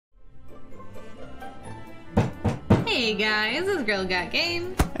Hey guys, this is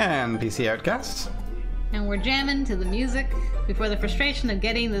GirlGotGame. And PC Outcasts. And we're jamming to the music before the frustration of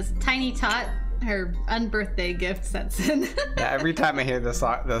getting this tiny tot her unbirthday gift sets in. Yeah, every time I hear this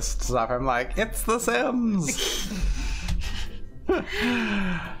stuff, I'm like, it's The Sims!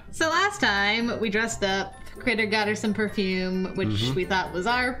 So last time, we dressed up. Critter got her some perfume, which we thought was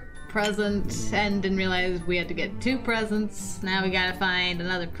our present, and didn't realize we had to get 2 presents. Now we gotta find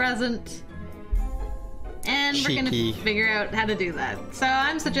another present. And we're gonna figure out how to do that. So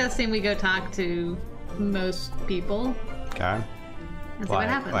I'm suggesting we go talk to most people. Okay. And see what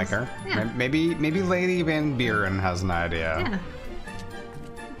happens. Like her. Yeah. Maybe Lady Van Buren has an idea.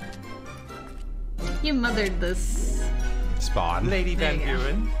 Yeah. You mothered this. Spawn. Lady Van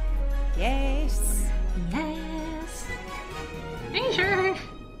Buren. Yes. Yes. Are you sure?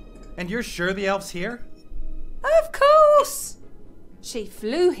 And you're sure the elf's here? Of course. She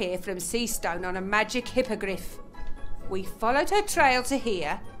flew here from Seastone on a magic hippogriff. We followed her trail to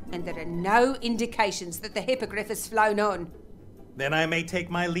here, and there are no indications that the hippogriff has flown on. Then I may take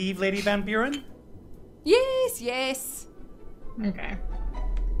my leave, Lady Van Buren? Yes, yes. Okay.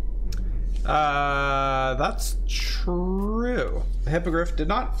 That's true. The hippogriff did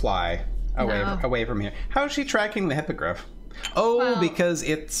not fly away from here. How is she tracking the hippogriff? Oh, well, because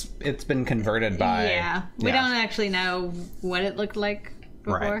it's been converted by... Yeah, we don't actually know what it looked like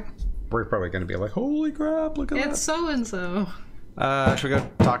before. Right. We're probably going to be like, holy crap, look at that. It's so-and-so. Should we go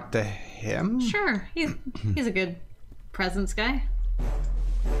talk to him? Sure, he's a good presents guy.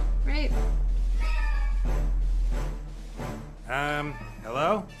 Right.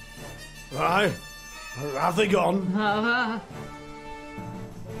 Hello? Hi. Have they gone?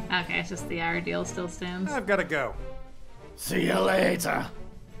 Okay, it's just the hour deal still stands. I've got to go. See you later.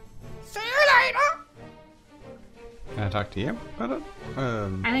 See you later. Can I talk to you about it?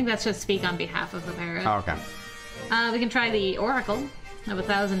 I think that's just speak on behalf of the parrot. Oh, okay. We can try the Oracle of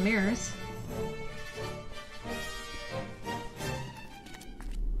 1,000 Mirrors.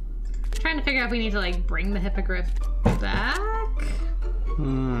 Trying to figure out if we need to, like, bring the hippogriff back?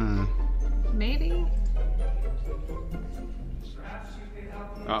 Maybe?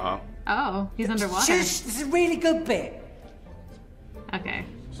 Uh-oh. Oh, he's underwater. Shush, this is a really good bit. Okay,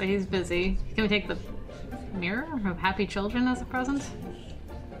 so he's busy. Can we take the mirror of happy children as a present?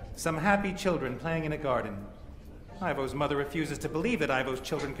 Some happy children playing in a garden. Ivo's mother refuses to believe that Ivo's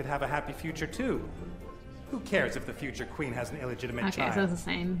children could have a happy future too. Who cares if the future queen has an illegitimate child? Okay, so it's the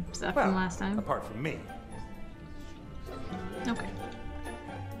same stuff from last time. Apart from me. Okay.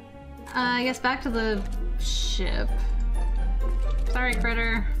 I guess back to the ship. Sorry,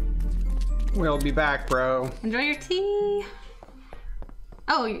 Critter. We'll be back, bro. Enjoy your tea.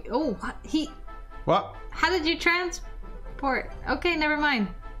 Oh, What? How did you transport? Okay, never mind.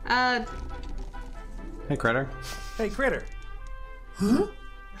 Hey, Critter. Hey, Critter. You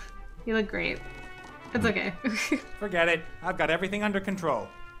look great. It's okay. Forget it. I've got everything under control.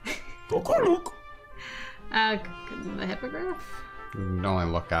 The hippogriff? Only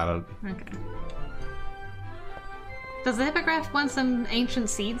look at it. Okay. Does the hippogriff want some ancient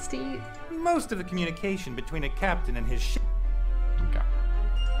seeds to eat? Most of the communication between a captain and his ship. Okay.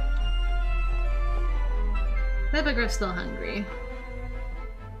 The hippogriff's still hungry.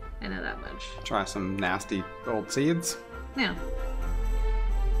 I know that much. Try some nasty old seeds. Yeah.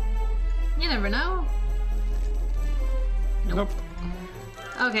 You never know. Nope.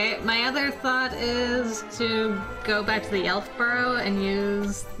 Okay, my other thought is to go back to the elf burrow and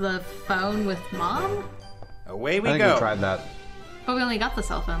use the phone with Mom. Away we I think go. we tried that. But we only got the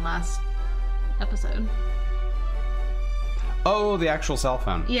cell phone last episode. Oh, the actual cell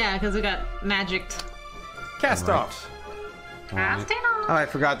phone. Yeah, because we got magicked. Cast Right. off. Casting off. Oh, I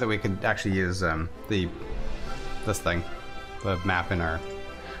forgot that we could actually use this thing, the map in our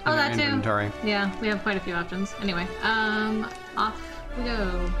That inventory. too. Yeah, we have quite a few options. Anyway, off we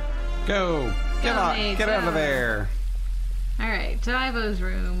go. Go! Get Go, out! mate, Get out go. of there! All right, to Ivo's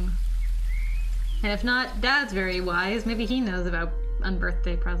room. And if not, Dad's very wise. Maybe he knows about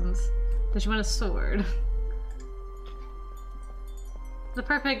unbirthday presents. Does she want a sword? The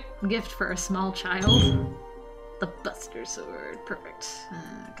perfect gift for a small child. The Buster Sword. Perfect.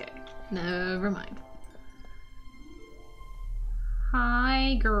 Okay. Never mind.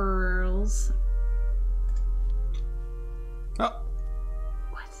 Hi, girls. Oh!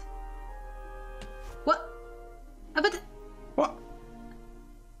 What? What? But... What?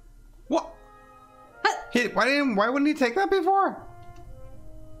 What? What? Why wouldn't he take that before?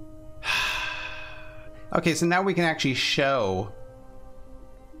 Okay, so now we can actually show.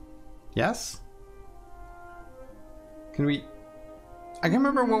 Yes? Can we? I can't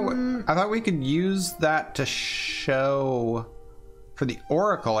remember what... I thought we could use that to show... For the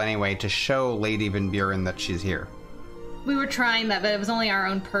Oracle, anyway, to show Lady Van Buren that she's here. We were trying that, but it was only our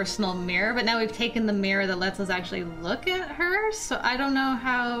own personal mirror. But now we've taken the mirror that lets us actually look at her. So I don't know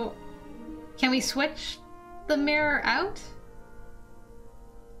how... Can we switch the mirror out?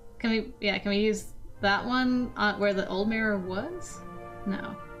 Can we... Yeah, can we use that one where the old mirror was?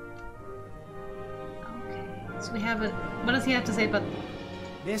 No. Okay. So we have a... What does he have to say about...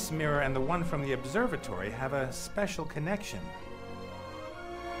 This mirror and the one from the observatory have a special connection.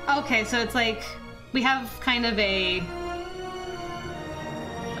 Okay, so it's like we have kind of a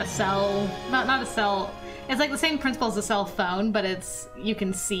cell, not a cell. It's like the same principle as a cell phone, but it's you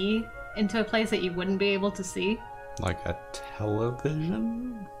can see into a place that you wouldn't be able to see. Like a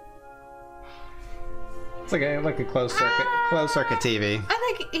television? It's like a closed circuit TV.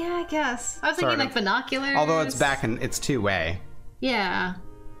 I think, yeah, I guess. I was thinking like binoculars. Although it's back and it's two-way. Yeah.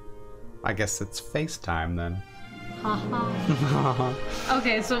 I guess it's FaceTime then.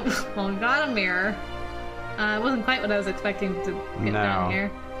 Okay, so well, we got a mirror. It wasn't quite what I was expecting to get down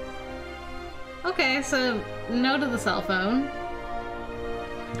here. Okay, so no to the cell phone.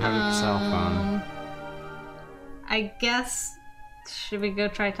 No to the cell phone. I guess, should we go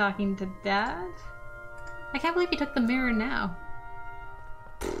try talking to Dad? I can't believe he took the mirror now.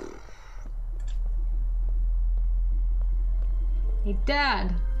 Hey,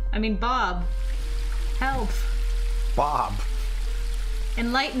 Dad. I mean, Bob. Help. Bob.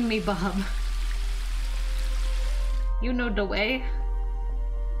 Enlighten me, Bob. You know the way.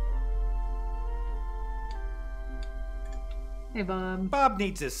 Hey, Bob. Bob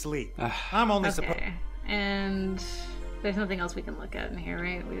needs his sleep. I'm only supposed... Okay, and there's nothing else we can look at in here,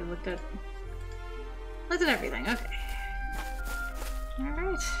 right? We looked at everything. Okay.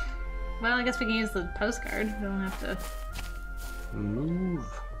 Alright. Well, I guess we can use the postcard. We don't have to... Move.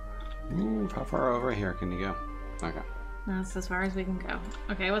 How far over here can you go? Okay. That's as far as we can go.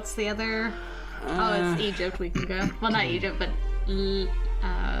 Okay, what's the other... Oh, it's Egypt we can go. Well, not Egypt, but...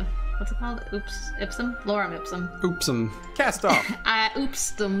 what's it called? Ipsum? Lorem Ipsum. Oopsum. Cast off. I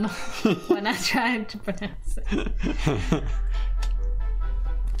oopstum when I tried to pronounce it.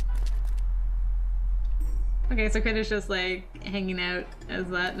 Okay, so Critter's just like hanging out as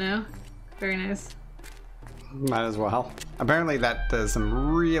that now. Very nice. Might as well. Apparently that does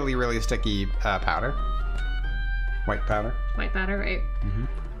some really, really sticky powder. White powder. White powder, right? Mm-hmm.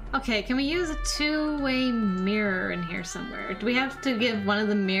 Okay, can we use a two-way mirror in here somewhere? Do we have to give one of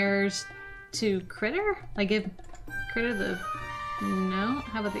the mirrors to Critter? Like give Critter the... No?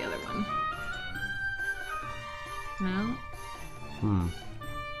 How about the other one? No?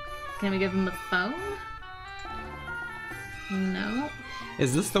 Can we give him the phone? No?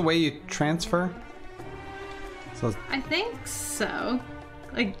 Is this the way you transfer? So I think so.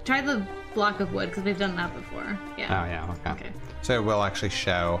 Like, try the block of wood, because we've done that before. Yeah. Oh, yeah, okay. So it will actually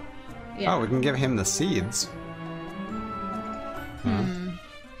show... Yeah. Oh, we can give him the seeds.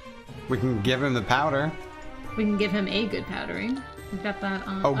 We can give him the powder. We can give him a good powdering. We've got that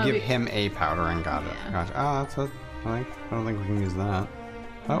on... Oh, give him a powdering. Got it. Yeah. Gotcha. Oh, that's what... I don't think we can use that.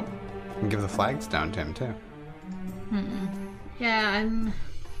 Oh, we can give the flagstone to him, too. Yeah, I'm...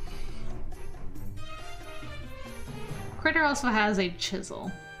 Critter also has a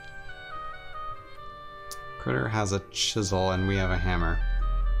chisel. Critter has a chisel, and we have a hammer.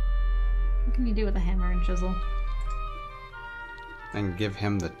 What can you do with a hammer and chisel? And give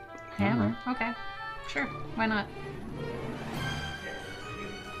him the hammer. Okay. Sure. Why not?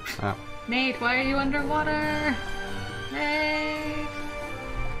 Oh. Nate, why are you underwater? Nate!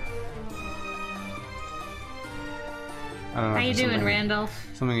 I don't know. How you doing, Randolph?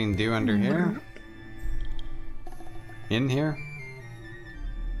 Something we can do under here? In here?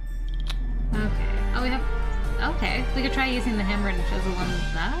 Okay. Oh, we have... Okay. We could try using the hammer and chisel on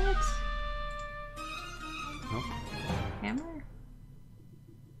that. Nope. Hammer?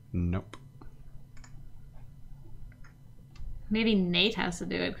 Nope. Maybe Nate has to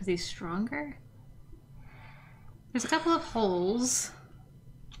do it because he's stronger? There's a couple of holes.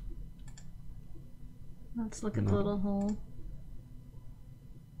 Let's look at the little hole.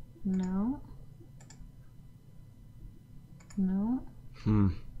 No. No.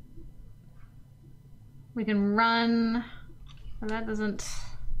 We can run. But that doesn't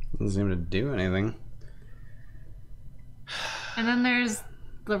seem to do anything. And then there's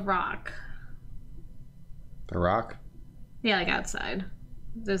the rock. The rock? Yeah, like outside.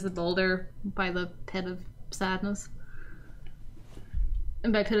 There's the boulder by the pit of sadness.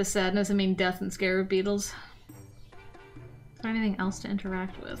 And by pit of sadness, I mean death and scarab beetles. Is there anything else to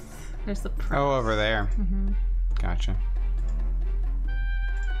interact with? There's the press. Oh, over there. Gotcha.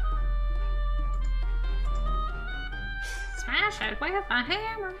 Smash it with a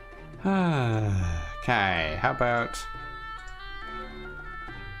hammer. Okay, how about...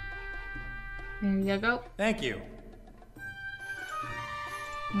 There you go. Thank you.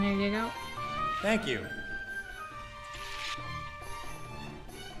 There you go. Thank you.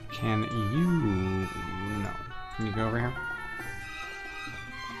 Can you... No. Can you go over here?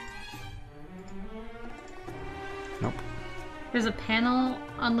 Nope. There's a panel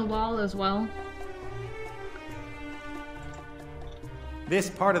on the wall as well. This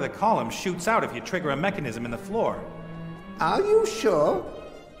part of the column shoots out if you trigger a mechanism in the floor. Are you sure?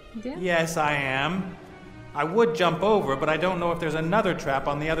 Yeah. Yes, I am. I would jump over, but I don't know if there's another trap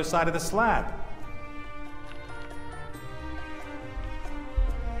on the other side of the slab.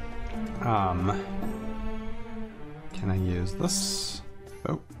 Can I use this?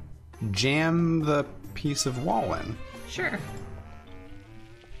 Oh. Jam the piece of wall in. Sure.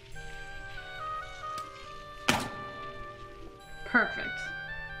 Perfect.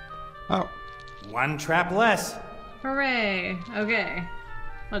 Oh. One trap less. Hooray. Okay.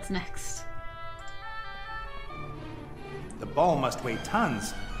 What's next? The ball must weigh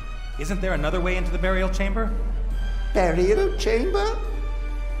tons. Isn't there another way into the burial chamber? Burial chamber?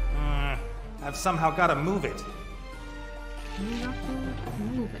 I've somehow got to move it. You have to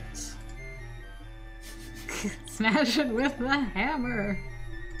move it. Smash it with the hammer.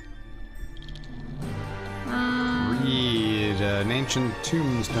 Read an ancient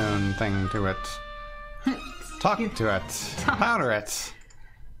tombstone thing to it. Talk to it. Powder it.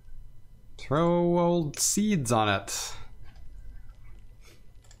 Throw old seeds on it.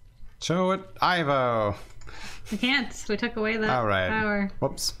 Show it Ivo. We can't. We took away that power.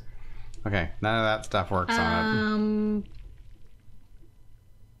 Whoops. Okay, none of that stuff works on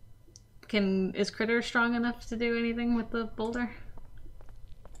it. Is Critter strong enough to do anything with the boulder?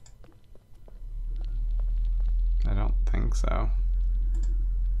 I don't think so.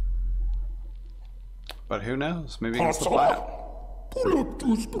 But who knows? Maybe it's the plan.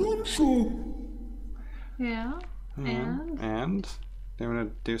 Yeah. And? Do you want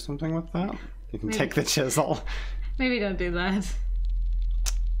to do something with that? You can take the chisel. Maybe don't do that.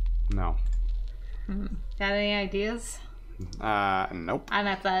 No. Got any ideas? Nope. I'm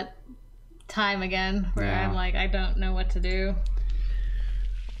at that time again where Yeah. I'm like, I don't know what to do.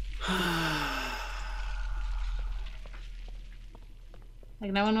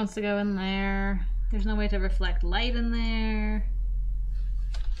 Like, no one wants to go in there. There's no way to reflect light in there.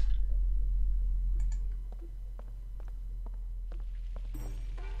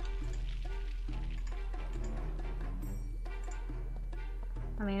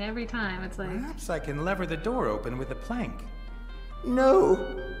 I mean, every time it's like... Perhaps I can lever the door open with a plank.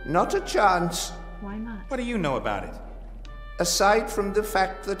 No, not a chance. Why not? What do you know about it? Aside from the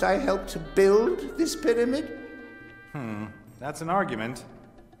fact that I helped to build this pyramid, That's an argument.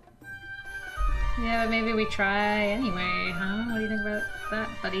 Yeah, but maybe we try anyway, huh? What do you think about that,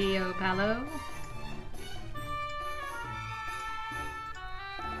 buddy Opalo?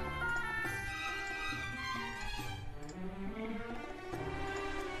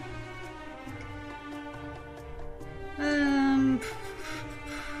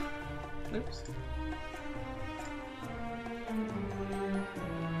 Oops.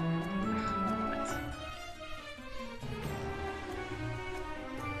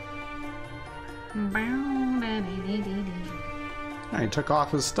 He took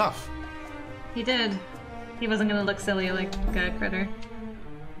off his stuff. He did. He wasn't gonna look silly like Critter.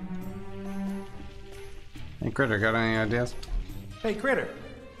 Hey, Critter, got any ideas? Hey, Critter.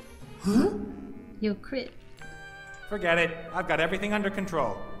 Yo, Crit. Forget it. I've got everything under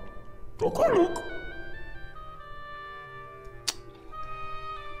control.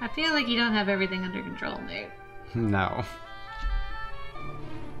 I feel like you don't have everything under control, Nate. No.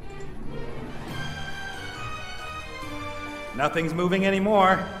 Nothing's moving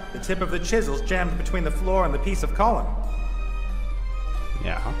anymore. The tip of the chisel's jammed between the floor and the piece of column.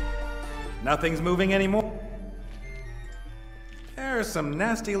 Yeah. Nothing's moving anymore. There are some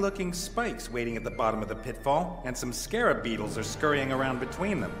nasty-looking spikes waiting at the bottom of the pitfall, and some scarab beetles are scurrying around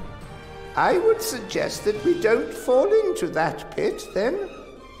between them. I would suggest that we don't fall into that pit then.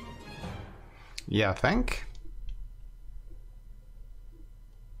 You think?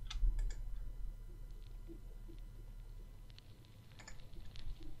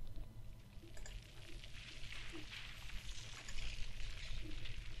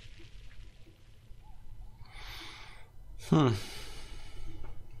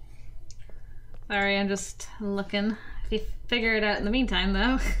 Sorry, I'm just looking. If you figure it out in the meantime,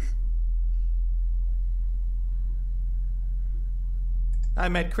 though. I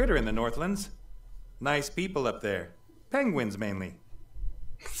met Critter in the Northlands. Nice people up there. Penguins, mainly.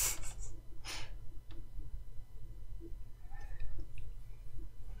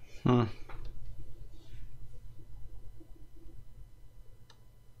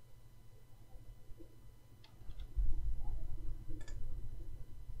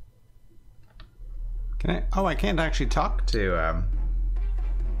 I can't actually talk to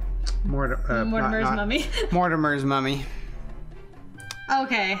Mortimer's mummy. Mortimer's mummy.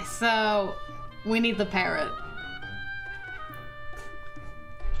 Okay, so we need the parrot.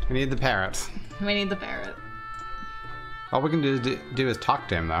 We need the parrot. We need the parrot. All we can do is talk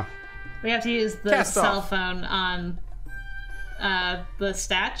to him, though. We have to use the Cast cell off. phone on the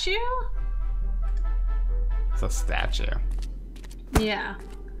statue? It's a statue. Yeah.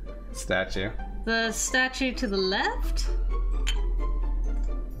 Statue. The statue to the left?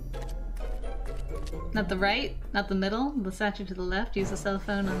 Not the right, not the middle. The statue to the left. Use the cell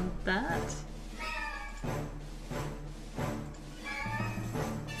phone on that.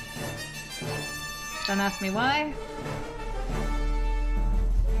 Don't ask me why.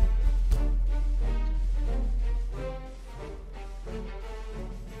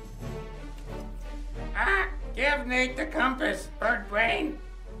 Give Nate the compass, bird brain.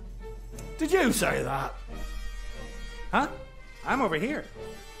 Did you say that? Huh? I'm over here.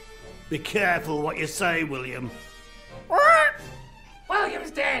 Be careful what you say, William. What? William's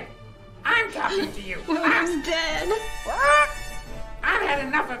dead. I'm talking to you. William's dead. What? I've had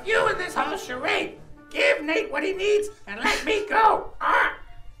enough of you and this whole charade. Give Nate what he needs and let me go.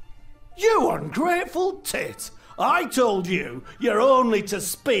 You ungrateful tit! I told you you're only to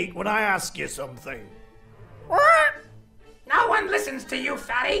speak when I ask you something. What? No one listens to you,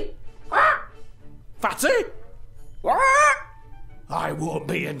 fatty. What? Fatty? What? I won't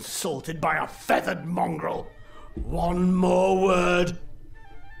be insulted by a feathered mongrel. One more word.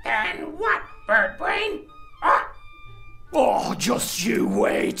 And what, bird brain? What? Oh, just you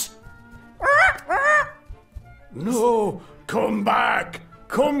wait. No, come back.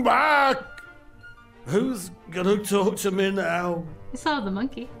 Come back. Who's gonna talk to me now? You saw the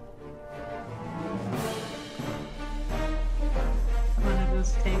monkey. Wanna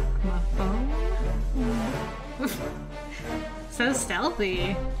just take my phone? So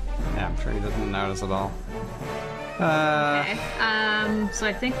stealthy. Yeah, I'm sure he doesn't notice at all. Okay. So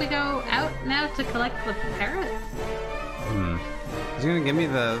I think we go out now to collect the parrot. Is he gonna give me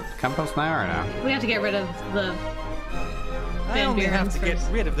the compost now or no? We have to get rid of the I Van only have Buren's to get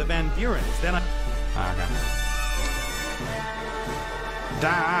first. rid of the Van Burens, then I... Oh, okay.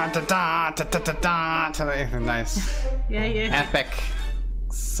 Da da da da da da da. Nice. Yeah, yeah. Epic.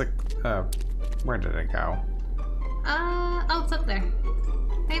 Where did it go? Oh, it's up there.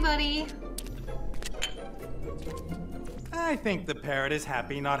 Hey, buddy. I think the parrot is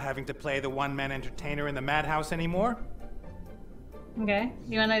happy not having to play the one-man entertainer in the madhouse anymore. Okay.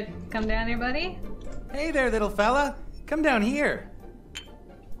 You wanna come down here, buddy? Hey there, little fella. Come down here.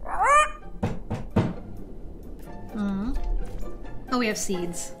 Oh, we have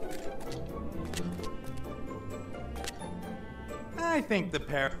seeds. I think the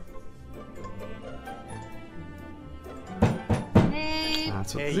parrot... Hey.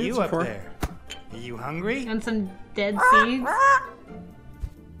 That's what Hey, the seeds you are up for. there. Are you hungry? Want some dead seeds?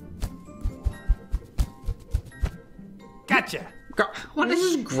 Gotcha. What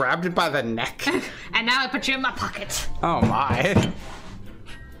is this? Grabbed it by the neck. And now I put you in my pocket. Oh my.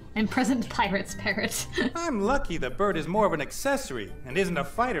 Imprisoned pirate's parrot. I'm lucky the bird is more of an accessory and isn't a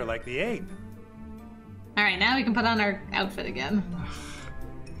fighter like the ape. Alright, now we can put on our outfit again.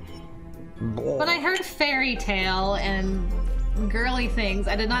 But I heard fairy tale and girly things.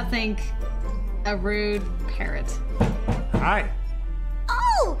 I did not think a rude parrot. Hi.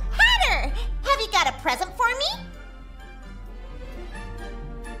 Oh, Hatter! Have you got a present for me?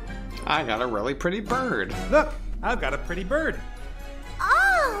 I got a really pretty bird. Look, I've got a pretty bird.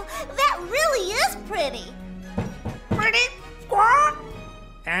 Oh, that really is pretty. Pretty squawk.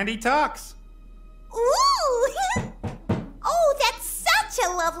 And he talks. Ooh! Oh, that's such a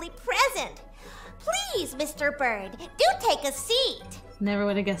lovely present. Please, Mr. Bird, do take a seat. Never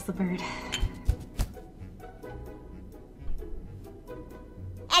would have guessed the bird.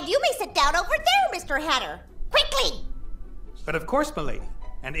 And you may sit down over there, Mr. Hatter. Quickly! But of course, m'lady.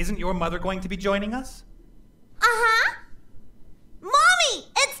 And isn't your mother going to be joining us? Uh-huh. Mommy,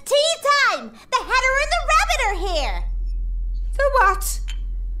 it's tea time! The Hatter and the Rabbit are here! So what?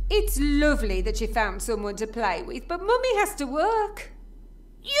 It's lovely that you found someone to play with, but Mummy has to work.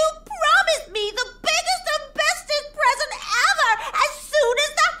 You promised me the biggest and bestest present ever as soon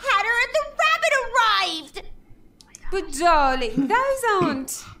as the Hatter and the Rabbit arrived! But darling, those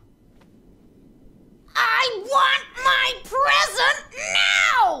aren't... I want my present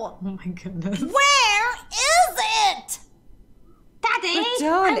now! Oh my goodness. Where is it? Daddy, But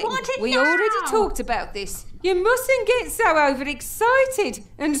darling, I want it we now. already talked about this. You mustn't get so overexcited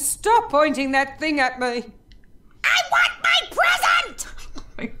and stop pointing that thing at me. I want my present! Oh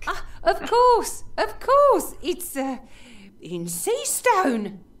my God. Of course. It's, in sea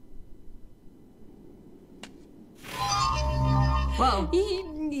stone. Whoa.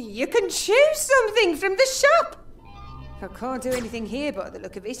 You can choose something from the shop. I can't do anything here by the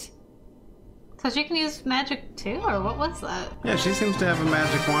look of it. So she can use magic too, or what was that? Yeah, she seems to have a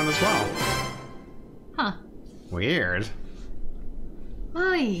magic wand as well. Huh. Weird.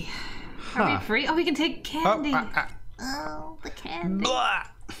 Oy. Are we free? Oh, we can take candy. Oh, The candy. blah.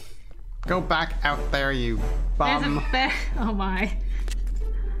 Go back out there, you There's bum. a bear. Oh my.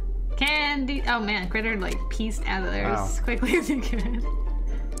 Candy. Oh man, Critter like pieced out of there as quickly as he could.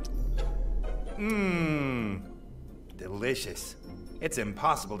 Mmm. Delicious. It's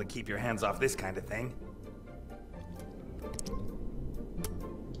impossible to keep your hands off this kind of thing.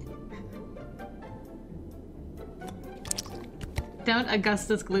 Don't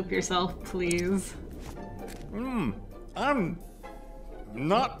Augustus Gloop yourself, please. I'm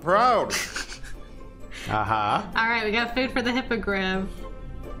not proud. Alright, we got food for the hippogriff.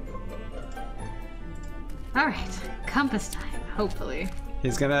 Alright, compass time, hopefully.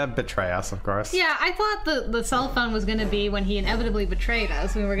 He's gonna betray us, of course. Yeah, I thought the cell phone was gonna be when he inevitably betrayed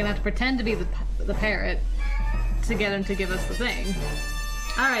us. We were gonna have to pretend to be the parrot to get him to give us the thing.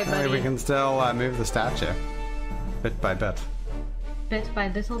 Alright, buddy. We can still move the statue. Bit by bit. Bit by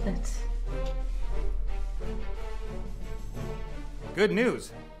little bit. Good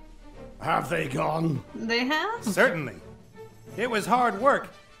news. Have they gone? They have? Certainly. It was hard work,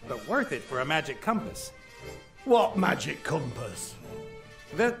 but worth it for a magic compass. What magic compass?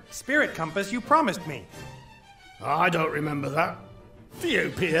 The spirit compass you promised me. I don't remember that. For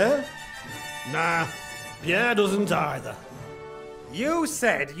you, Pierre? Nah, Pierre doesn't either. You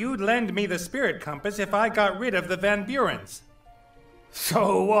said you'd lend me the spirit compass if I got rid of the Van Burens.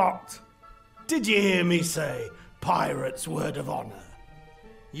 So what? Did you hear me say pirate's word of honor?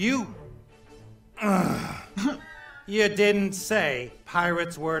 You... You didn't say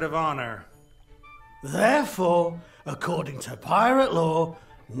pirate's word of honor. Therefore, according to pirate law,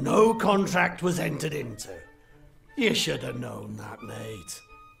 no contract was entered into. You should have known that, mate.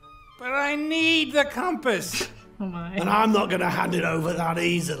 But I need the compass. Oh my. And I'm not going to hand it over that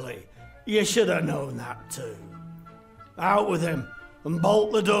easily. You should have known that too. Out with him and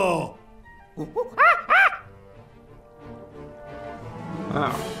bolt the door.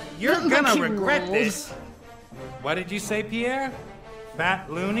 Oh. You're gonna Lucky regret rolls. this. What did you say, Pierre?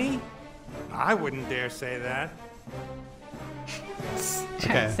 Fat loony? I wouldn't dare say that.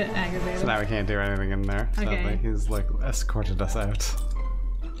 Okay. Sit aggravated. So now we can't do anything in there. Okay. Sadly, he's like escorted us out.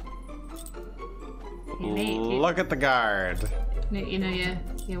 Look at the guard. You know,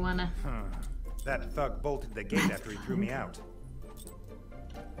 you wanna. That thug bolted the gate after he threw me out.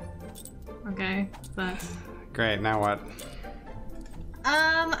 Okay, but. Great, now what?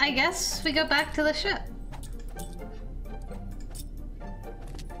 I guess we go back to the ship.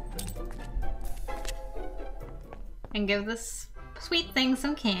 And give this sweet thing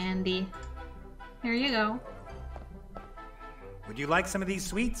some candy. Here you go. Would you like some of these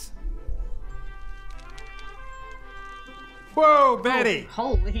sweets? Whoa, Betty!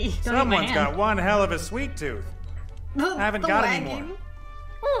 Holy, don't eat my Someone's hand. got one hell of a sweet tooth. I haven't got any more.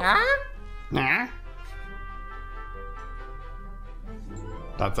 Nah.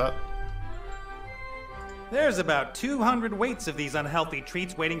 That's it. There's about 200 weights of these unhealthy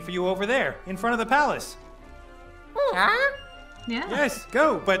treats waiting for you over there, in front of the palace. Yeah. Yes,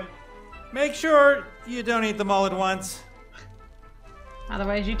 go, but make sure you don't eat them all at once.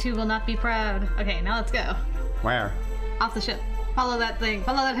 Otherwise, you two will not be proud. Okay, now let's go. Where? Off the ship. Follow that thing.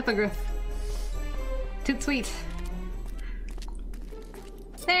 Follow that hippogriff. Toot sweet.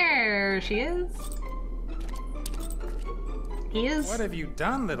 There she is. He is. What have you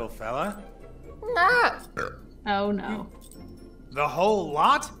done, little fella? Oh no. The whole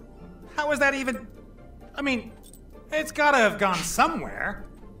lot? How is that even... I mean, it's gotta have gone somewhere.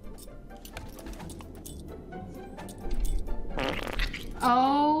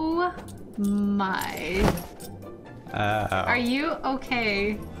 Oh my. Are Oh. you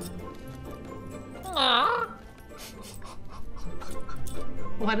okay?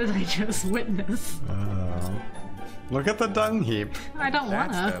 What did I just witness? Look at the dung heap. I don't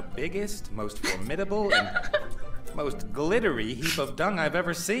That's wanna. the biggest, most formidable, and most glittery heap of dung I've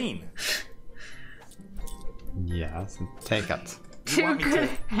ever seen. Yes, take it. You Two want me good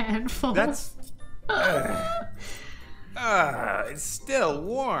to... handfuls. That's... It's still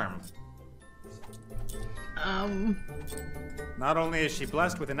warm. Not only is she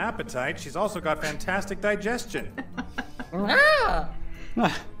blessed with an appetite, she's also got fantastic digestion. Well,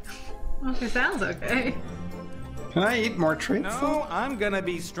 she sounds okay. Can I eat more treats? No, I'm gonna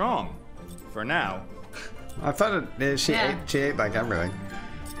be strong. For now. I thought she ate like everything.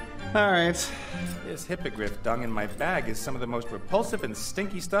 Alright. This hippogriff dung in my bag is some of the most repulsive and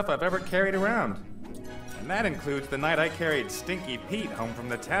stinky stuff I've ever carried around. And that includes the night I carried Stinky Pete home from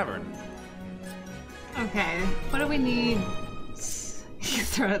the tavern. Okay, what do we need? You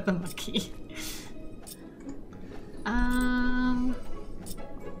throw out the monkey.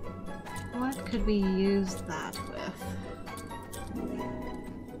 What could we use that with?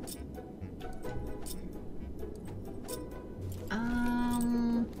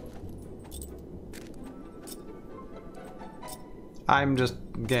 I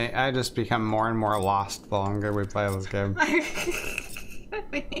just become more and more lost the longer we play this game. I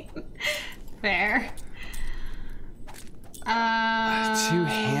mean, fair. 2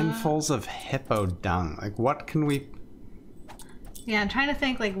 handfuls of hippo dung. Like, what can we... Yeah, I'm trying to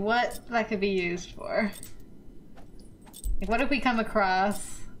think, like, what that could be used for. Like, what if we come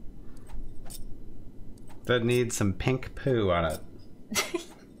across... that needs some pink poo on it?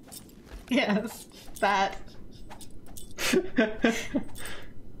 Yes, that.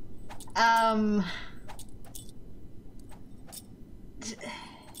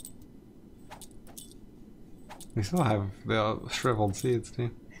 We still have the shriveled seeds,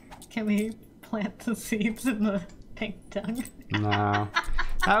 too. Can we plant the seeds in the pink dung? No.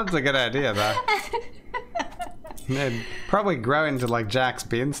 That was a good idea, though. They'd probably grow into, like, Jack's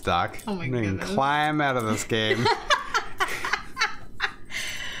beanstalk. Oh my goodness. goodness. Climb out of this game.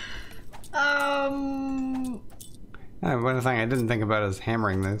 One thing I didn't think about is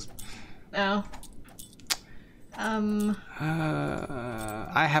hammering this. No. I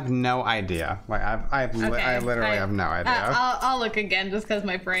have no idea. Like I literally have no idea. I'll look again just because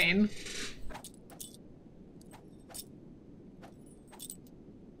my brain.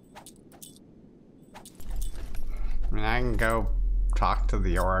 I mean, I can go talk to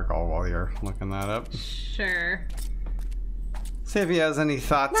the Oracle while you're looking that up. Sure. See if he has any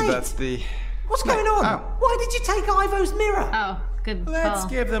thoughts about the... What's going on? Oh. Why did you take Ivo's mirror? Oh, good Let's call.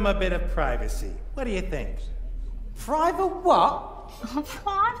 give them a bit of privacy. What do you think? Private what?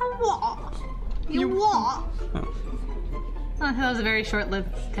 Private what? You what? Oh, that was a very short-lived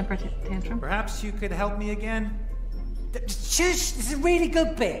temper tantrum. Perhaps you could help me again? Shush, this is a really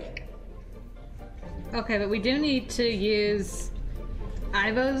good bit. Okay, but we do need to use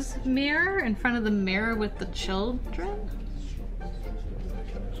Ivo's mirror in front of the mirror with the children?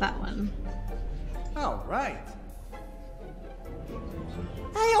 That one. Oh, right.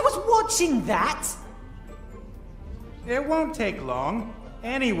 Hey, I was watching that. It won't take long.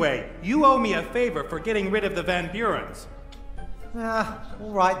 Anyway, you owe me a favor for getting rid of the Van Burens. All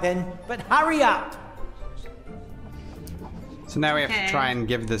right then, but hurry up. So now we have to try and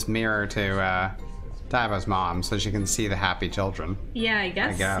give this mirror to Ivo's mom so she can see the happy children. Yeah, I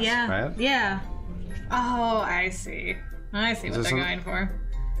guess. Yeah. Right? Yeah. Oh, I see. I see what they're going for.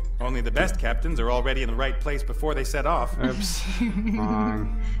 Only the best captains are already in the right place before they set off. Oops.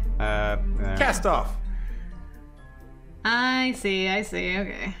 Wrong. Cast off. I see,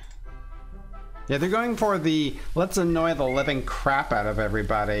 okay. Yeah, they're going for the let's annoy the living crap out of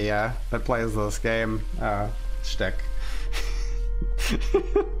everybody that plays this game shtick.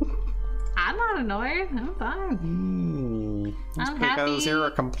 I'm not annoyed. I'm fine. That's I'm because happy. you're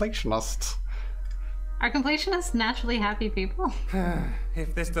a completionist. Are completionists naturally happy people?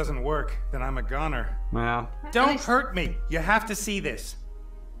 If this doesn't work, then I'm a goner. Well, Don't hurt me. You have to see this.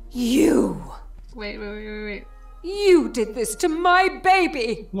 You! Wait. You did this to my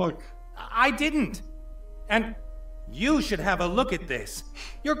baby! look. I didn't. And you should have a look at this.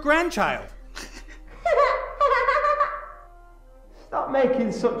 Your grandchild. Stop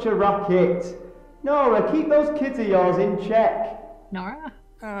making such a racket. Nora, keep those kids of yours in check. Nora?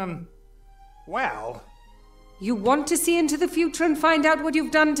 Well... You want to see into the future and find out what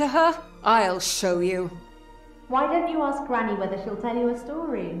you've done to her? I'll show you. Why don't you ask Granny whether she'll tell you a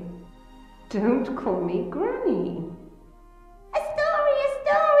story? Don't call me Granny. A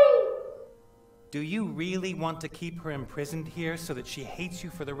story! Do you really want to keep her imprisoned here so that she hates you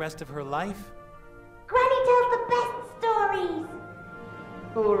for the rest of her life? Granny tells the best stories.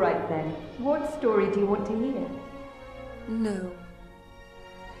 All right then. What story do you want to hear? No.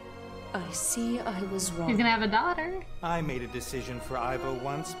 I see I was wrong. He's gonna have a daughter. I made a decision for Ivo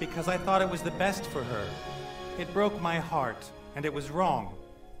once because I thought it was the best for her. It broke my heart, and it was wrong.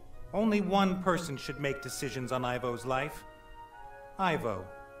 Only one person should make decisions on Ivo's life. Ivo.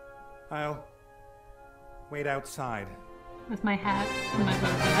 I'll wait outside. With my hat and my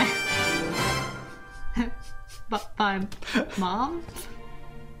bow tie. But fine. Mom?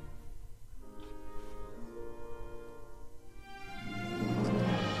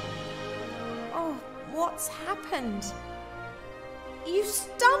 Oh, what's happened? You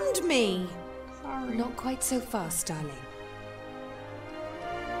stunned me! Sorry. Not quite so fast, darling.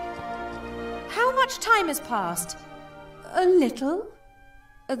 How much time has passed? A little.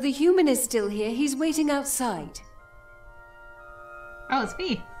 The human is still here. He's waiting outside. Oh, it's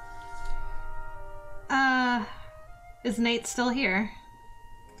me. Is Nate still here?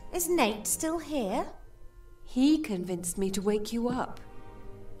 Is Nate still here? He convinced me to wake you up.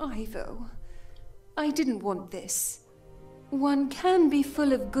 Ivo, I didn't want this. One can be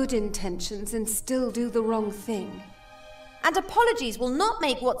full of good intentions and still do the wrong thing. And apologies will not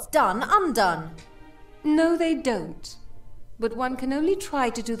make what's done undone. No, they don't. But one can only try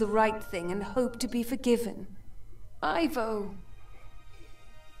to do the right thing and hope to be forgiven. Ivo.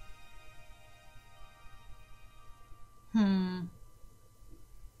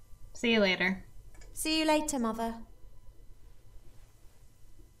 See you later. See you later, Mother.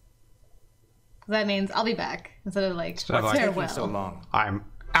 That means I'll be back instead of like What's farewell. taking so long? I'm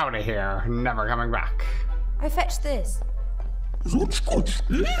out of here, never coming back. I fetched this.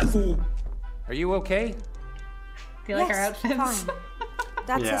 Are you okay? Do you like our Yes, outfits? fine.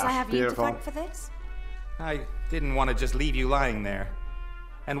 Dad says Yeah, I have beautiful. you to thank for this. I didn't want to just leave you lying there.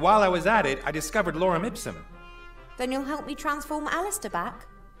 And while I was at it, I discovered lorem ipsum. Then you'll help me transform Alistair back?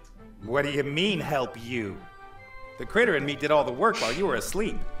 What do you mean, help you? The critter and me did all the work while you were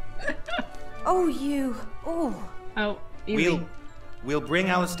asleep. Oh, you. Oh. Oh, easy. We'll bring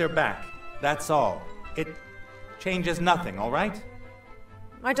Alistair back. That's all. It changes nothing, all right?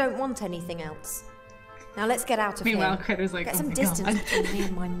 I don't want anything else. Now let's get out of Meanwhile, here. Critter's like, Get oh some my distance God. between me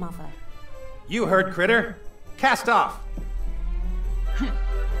and my mother. You heard, critter. Cast off.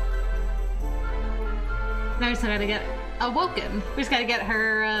 Now we just gotta get awoken. We just gotta get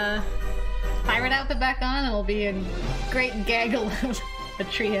her pirate outfit back on, and we'll be a great gaggle of a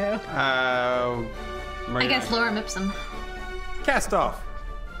trio. I guess lorem ipsum. Cast off.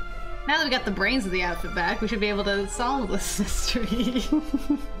 Now that we got the brains of the outfit back, we should be able to solve this mystery.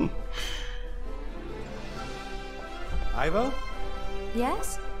 Ivo?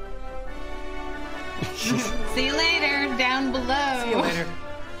 Yes? See you later, down below. See you later.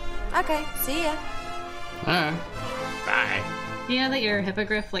 Okay, see ya. Bye. You know that your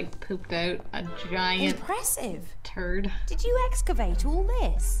hippogriff like pooped out a giant Impressive. turd? Did you excavate all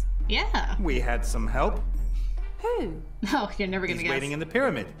this? Yeah. We had some help. Who? No, you're never gonna He's guess. waiting in the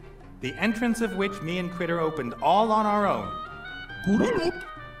pyramid, the entrance of which me and Critter opened all on our own.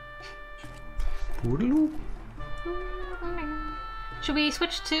 Should we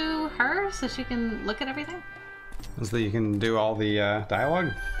switch to her so she can look at everything? So that you can do all the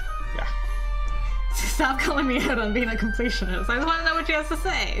dialogue? Yeah. Stop calling me out on being a completionist. I just want to know what she has to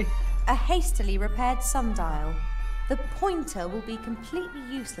say. A hastily repaired sundial. The pointer will be completely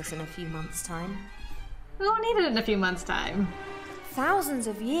useless in a few months' time. We won't need it in a few months' time. Thousands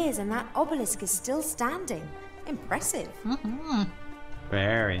of years and that obelisk is still standing. Impressive. Mm-hmm.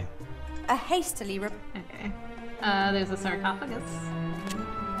 Very. A hastily Okay. There's a sarcophagus.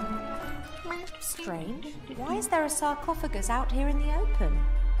 Strange. Why is there a sarcophagus out here in the open?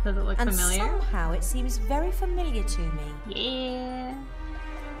 Does it look And familiar? somehow it seems very familiar to me. Yeah.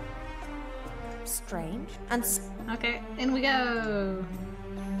 Strange. And Okay, in we go.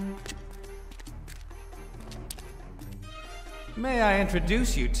 May I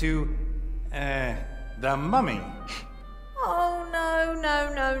introduce you to, the mummy? oh no,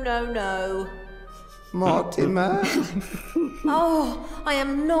 no, no, no, no. Mortimer? Oh, I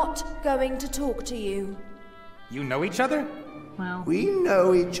am not going to talk to you. You know each other? Well, We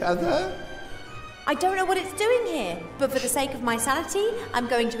know each other. I don't know what it's doing here, but for the sake of my sanity, I'm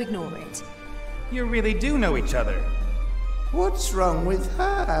going to ignore it. You really do know each other. What's wrong with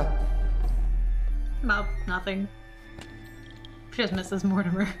her? no, nothing. She just misses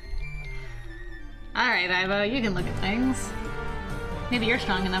Mortimer. Alright, Ivo, you can look at things. Maybe you're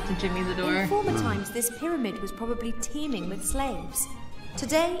strong enough to jimmy the door. In former times, this pyramid was probably teeming with slaves.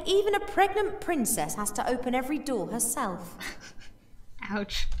 Today, even a pregnant princess has to open every door herself.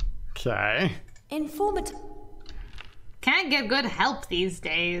 Ouch. Okay. In former Can't get good help these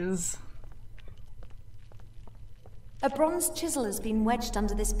days. a bronze chisel has been wedged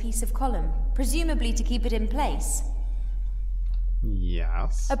under this piece of column, presumably to keep it in place.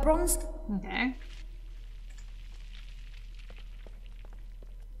 Yes. A bronze... Okay.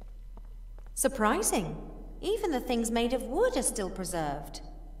 Surprising. Even the things made of wood are still preserved.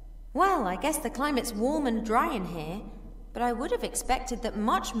 Well, I guess the climate's warm and dry in here, but I would have expected that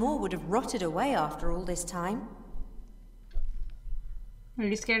much more would have rotted away after all this time. Are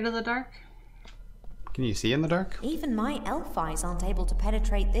you scared of the dark? Can you see in the dark? Even my elf eyes aren't able to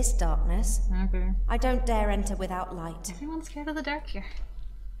penetrate this darkness. Okay. I don't dare enter without light. Everyone's scared of the dark here.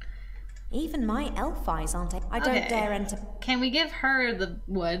 Even my elf eyes aren't I don't dare enter. Can we give her the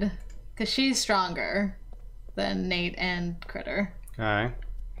wood? Because she's stronger than Nate and Critter. Okay.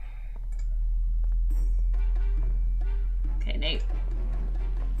 Okay, Nate.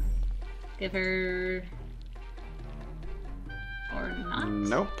 Give her... Or not?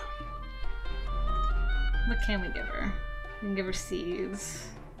 Nope. What can we give her? We can give her seeds.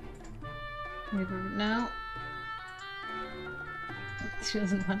 Give her... No. She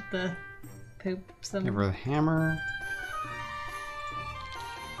doesn't want the poop. Give her the hammer.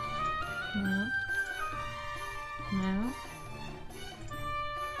 No. No.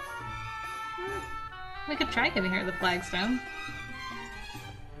 We could try giving her the flagstone.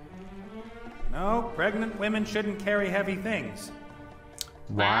 No, pregnant women shouldn't carry heavy things.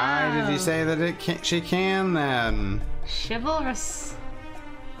 Why did he say that it can? She can then. Chivalrous.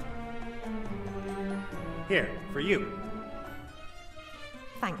 Here, for you.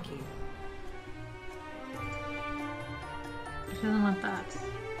 Thank you. She doesn't want that.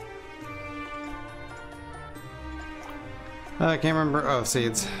 I can't remember. Oh,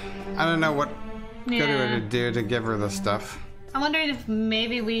 seeds. I don't know what good it would do to give her this stuff. I'm wondering if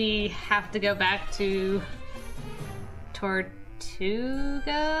maybe we have to go back to Tortuga,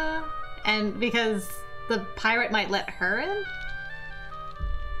 and because the pirate might let her in.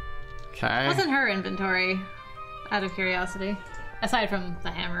 Okay. What's in her inventory? Out of curiosity, aside from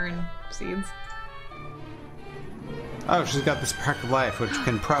the hammer and seeds. Oh, she's got the spark of life, which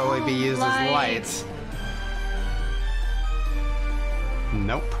can probably be used as light.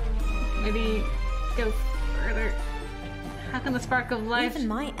 Nope. Maybe go further. How can the spark of life? Even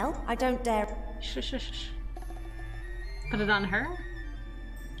my elf, I don't dare. Shush, shush, shush. Put it on her?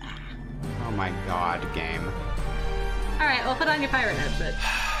 Oh my god, game. Alright, well, put on your pirate outfit.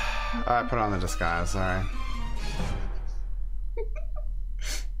 I put on the disguise, sorry.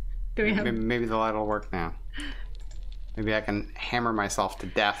 Do we have... Maybe the light will work now. Maybe I can hammer myself to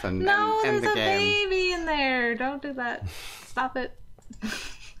death and end the game. There's a baby in there. Don't do that. Stop it.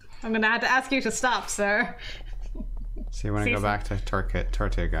 I'm gonna have to ask you to stop, sir. So you want to go back to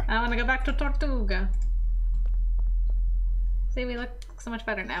Tortuga? I want to go back to Tortuga. See, we look so much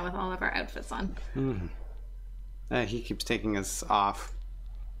better now with all of our outfits on. Mm-hmm. He keeps taking us off.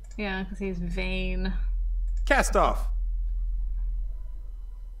 Yeah, because he's vain. Cast off.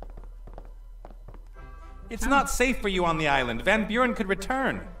 It's not safe for you on the island. Van Buren could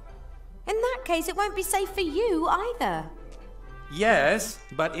return. In that case, it won't be safe for you either. Yes,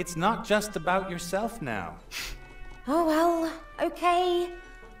 but it's not just about yourself now. Oh well, okay.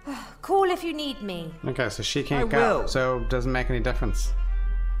 Call if you need me. Okay, so she can't go, so it doesn't make any difference.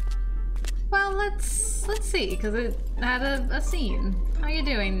 Well, let's see, because it had a scene. How you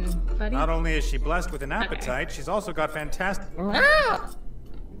doing, buddy? Not only is she blessed with an appetite, she's also got fantastic...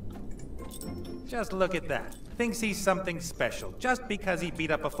 Just look at that. Thinks he's something special, just because he beat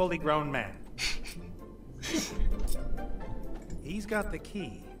up a fully grown man. He's got the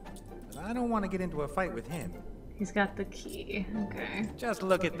key, but I don't want to get into a fight with him. He's got the key, okay. Just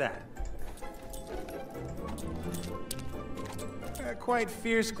look at that. A quite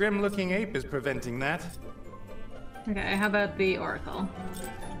fierce, grim-looking ape is preventing that. Okay, how about the oracle?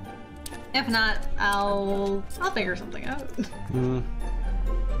 If not, I'll figure something out. Do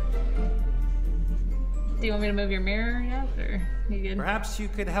you want me to move your mirror yet, or you good? Perhaps you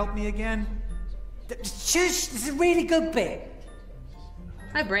could help me again? Shush! This is a really good bit.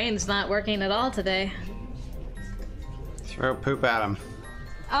 My brain's not working at all today. Throw poop at him.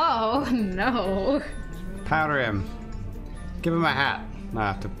 Oh, no. Powder him. Give him a hat. I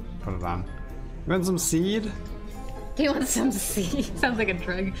have to put it on. You want some seed? You want some seed? Sounds like a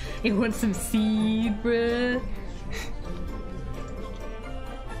drug. You want some seed, bruh?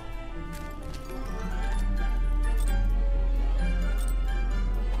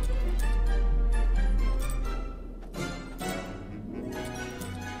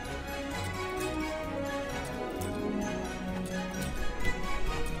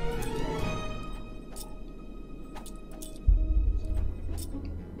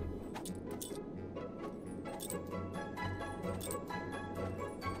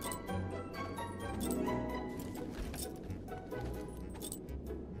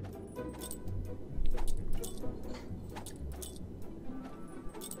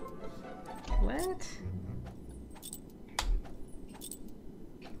 What?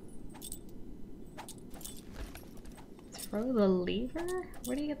 Throw the lever?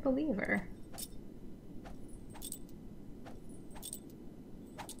 Where do you get the lever?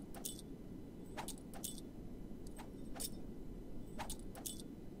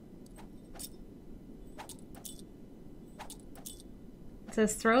 It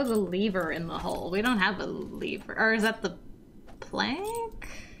says throw the lever in the hole. We don't have a lever. Or is that the plank?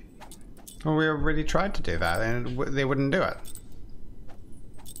 Well, we already tried to do that, and they wouldn't do it.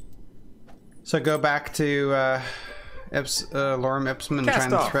 So go back to Lorem Ipsum and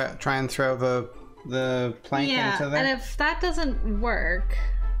try and throw the plank into there. And if that doesn't work,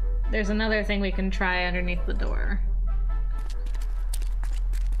 there's another thing we can try underneath the door.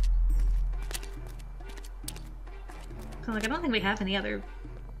 So, like, I don't think we have any other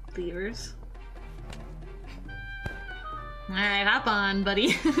levers. Alright, hop on,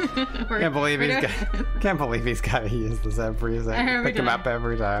 buddy. Can't believe he's got to use this every time. Pick him up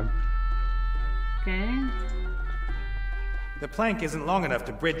every time. Okay. The plank isn't long enough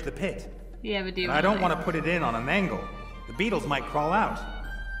to bridge the pit. Yeah, but do you I don't want to put it in on an angle. The beetles might crawl out. The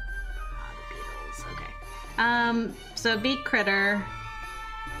beetles, okay. So beat critter.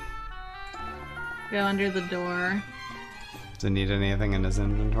 Go under the door. Does it need anything in his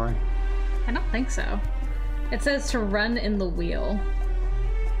inventory? I don't think so. It says to run in the wheel.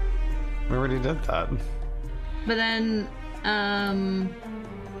 We already did that. But then,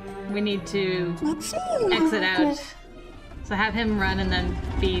 we need to exit out. So have him run and then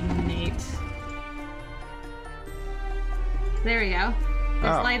feed Nate. There we go.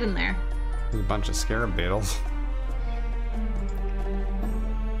 There's light in there. There's a bunch of scarab beetles.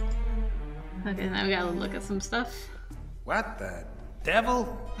 Okay, now we gotta look at some stuff. What the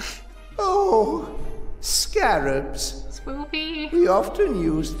devil? Oh, scarabs. Swoopy. We often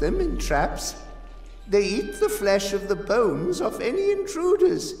use them in traps. They eat the flesh of the bones of any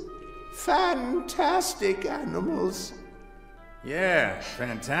intruders. Fantastic animals. Yeah,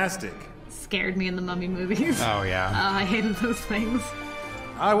 fantastic. Scared me in the Mummy movies. Oh, yeah. Oh, I hated those things.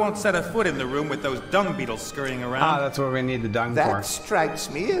 I won't set a foot in the room with those dung beetles scurrying around. Ah, that's what we need the dung that for. That strikes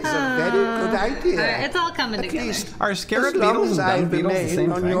me as a very good idea. It's all coming together. Least, are scarab beetles and dung beetles the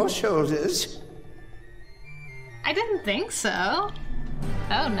same on thing? Your shoulders. I didn't think so.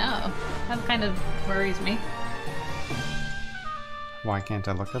 Oh no, that kind of worries me. Why can't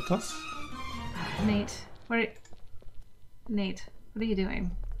I look at this? Nate, Nate, what are you doing?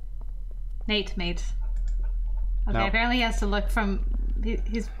 Nate, mate. Okay, no. Apparently he has to look from.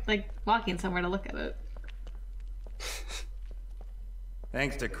 He's like walking somewhere to look at it.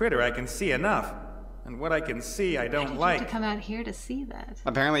 Thanks to Critter, I can see enough. And what I can see, I don't like. You have to come out here to see that.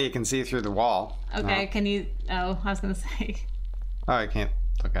 Apparently you can see through the wall. Okay, can you... Oh, I was gonna say. Oh, I can't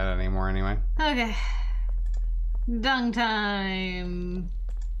look at it anymore anyway. Okay. Dung time.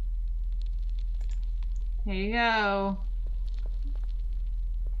 Here you go.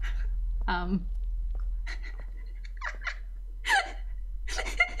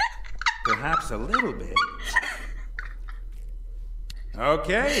 Perhaps a little bit.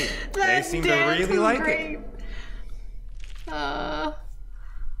 Okay, they seem to really like great. It. That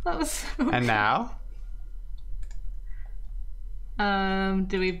was so And now?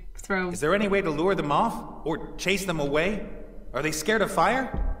 Do we throw... Is there any way to lure them off? Or chase them away? Are they scared of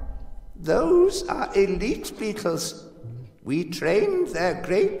fire? Those are elite beetles. We trained their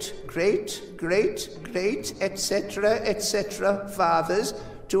great, etc. fathers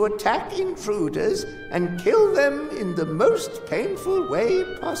to attack intruders and kill them in the most painful way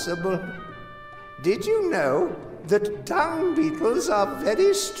possible. Did you know that dung beetles are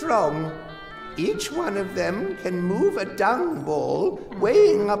very strong? Each one of them can move a dung ball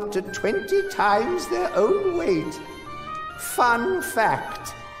weighing up to 20 times their own weight. Fun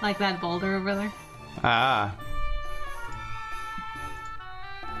fact. Like that boulder over there? Ah.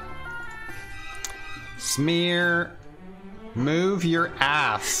 Smear, move your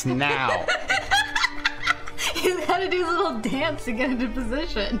ass now. He's got to do a little dance to get into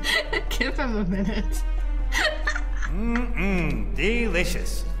position. Give him a minute.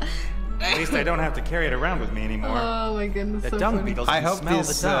 Delicious. At least I don't have to carry it around with me anymore. Oh my goodness, the dung beetles I hope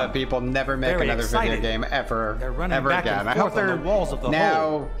these people never make another video game ever again. I hope they're walls of the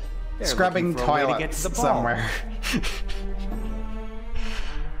now scrubbing toilets somewhere.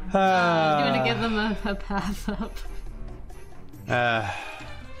 You want to give them a pass up?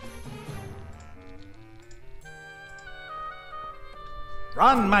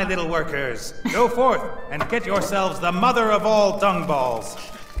 Run, my little workers! Go forth and get yourselves the mother of all dung balls!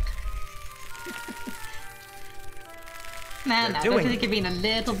 Man, I think you're being a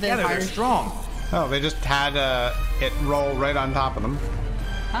little bit Together they're harsh. strong. Oh, they just had it roll right on top of them.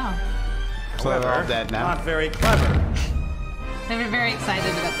 Oh. So they're all dead now. Not very clever. They were very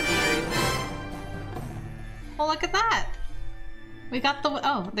excited about the beard. Oh, look at that! We got the...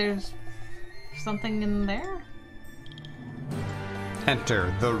 Oh, there's something in there?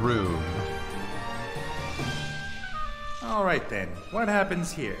 Enter the room. All right then, what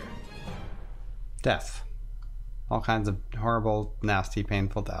happens here? Death. All kinds of horrible, nasty,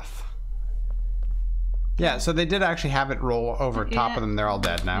 painful death. Yeah, so they did actually have it roll over top of them. They're all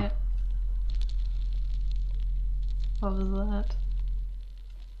dead now. Yeah. What was that?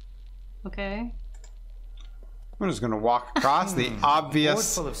 Okay. We're just gonna walk across the obvious Board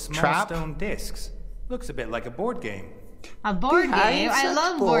full of small trap. stone discs. Looks a bit like a board game. A board Behind game? I such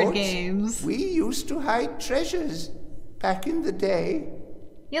love board boards, games. We used to hide treasures back in the day.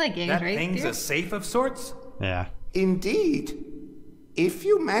 You like games, That right? thing's dear? a safe of sorts? Yeah. Indeed. If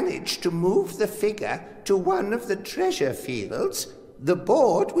you manage to move the figure to one of the treasure fields, the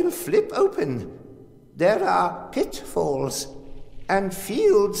board will flip open. There are pitfalls, and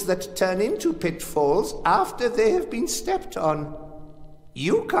fields that turn into pitfalls after they have been stepped on.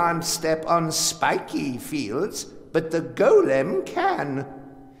 You can't step on spiky fields, but the golem can.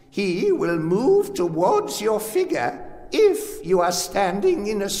 He will move towards your figure if you are standing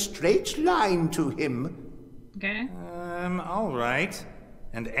in a straight line to him. Okay. All right.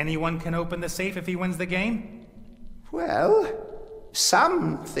 And anyone can open the safe if he wins the game? Well,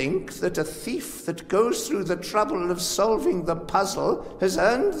 some think that a thief that goes through the trouble of solving the puzzle has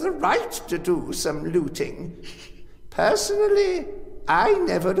earned the right to do some looting. Personally, I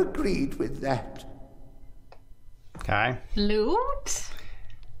never agreed with that. Okay. Loot?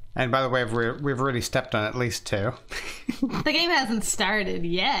 And by the way, we've already stepped on at least 2. The game hasn't started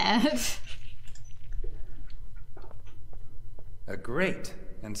yet. A grate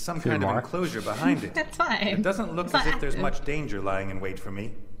and some Few kind more. of enclosure behind it. That's fine. It doesn't look It's as not if there's active. much danger lying in wait for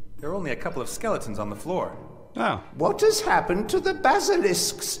me. There are only a couple of skeletons on the floor. Oh. What has happened to the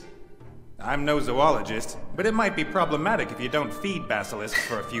basilisks? I'm no zoologist, but it might be problematic if you don't feed basilisks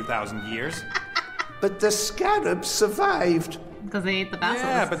for a few thousand years. But the scarabs survived. Because they ate the basilisk.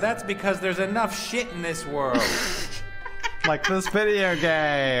 Yeah, but that's because there's enough shit in this world. Like this video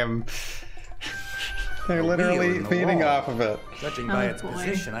game. They're A wheel literally in the feeding wall. off of it. Judging by Oh, its boy.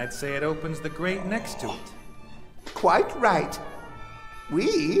 position, I'd say it opens the grate next to it. Quite right.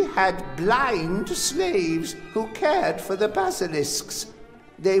 We had blind slaves who cared for the basilisks.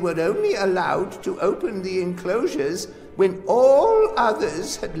 They were only allowed to open the enclosures when all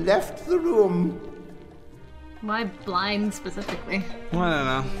others had left the room. Why blind specifically? Well,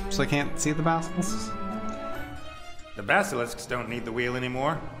 I don't know. So I can't see the basilisks? The basilisks don't need the wheel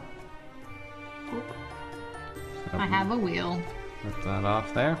anymore. I have a wheel. Rip that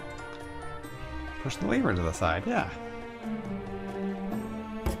off there. Push the lever to the side, yeah.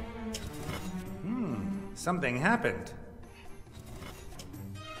 Something happened.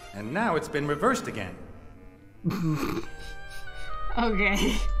 And now it's been reversed again.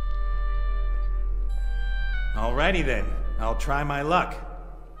 Okay. Alrighty then, I'll try my luck.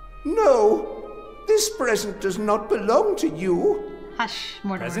 No, this present does not belong to you. Hush,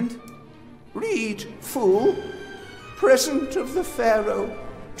 Mortimer. Present? Read, fool. Present of the Pharaoh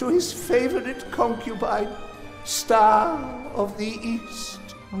to his favorite concubine, Star of the East.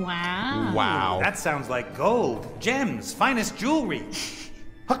 Wow. Wow. That sounds like gold, gems, finest jewelry.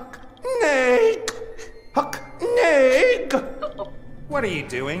 Huck, neg! Huck, neg! What are you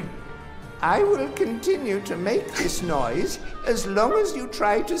doing? I will continue to make this noise as long as you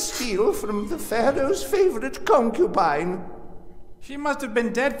try to steal from the Pharaoh's favorite concubine. She must have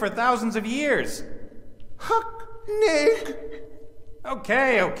been dead for thousands of years. Huck, neg!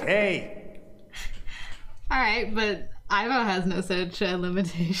 Okay. Alright, but Ivo has no such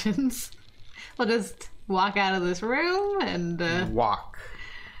limitations. We'll just walk out of this room and Walk.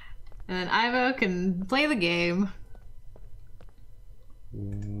 then Ivo can play the game.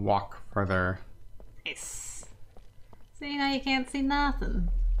 Walk further. Nice. See, now you can't see nothing.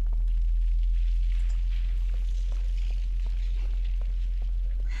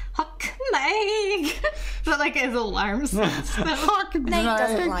 Huck Nag! Is that like his alarm system? Nate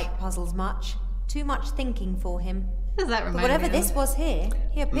doesn't like puzzles much. Too much thinking for him. Does that remind But whatever me of? this was here,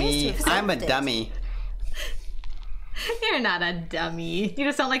 he appears to have solved I'm a it. dummy. You're not a dummy. You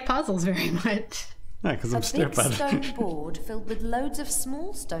just don't like puzzles very much. Yeah, because A I'm big stupid. stone board filled with loads of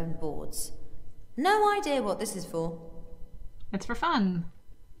small stone boards. No idea what this is for. It's for fun.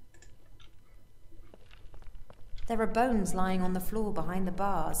 There are bones lying on the floor behind the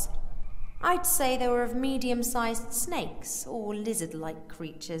bars. I'd say they were of medium-sized snakes or lizard-like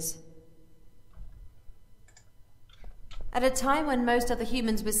creatures. At a time when most other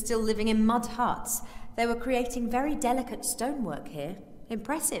humans were still living in mud huts, they were creating very delicate stonework here.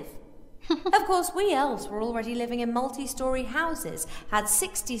 Impressive. Of course, we elves were already living in multi-story houses, had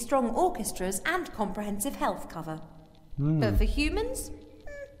 60-strong orchestras and comprehensive health cover. But for humans,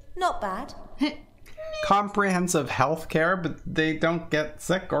 not bad. Comprehensive health care, but they don't get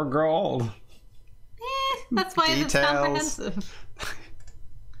sick or grow old. That's why it's comprehensive.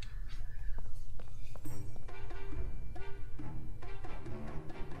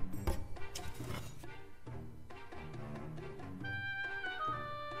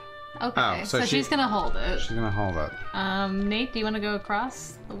 Okay, so she's gonna hold it. She's gonna hold it. Nate, do you want to go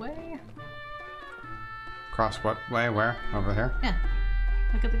across the way? Across what way? Where? Over here? Yeah.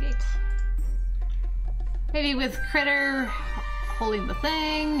 Look at the gate. Maybe with Critter holding the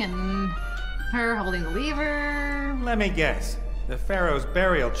thing and her holding the lever. Let me guess. The Pharaoh's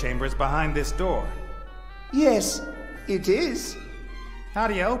burial chamber is behind this door. Yes, it is. How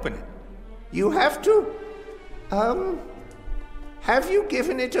do you open it? You have to... Have you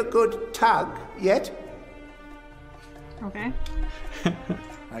given it a good tug yet? Okay.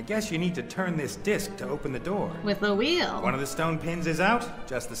 I guess you need to turn this disc to open the door. With the wheel. One of the stone pins is out,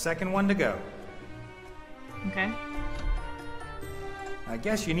 just the second one to go. Okay. I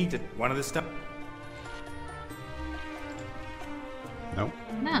guess you need to... One of the stone... Nope.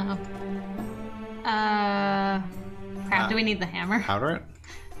 No. Crap, do we need the hammer? Powder it?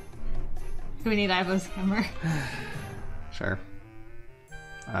 Do we need Ivo's hammer? Sure.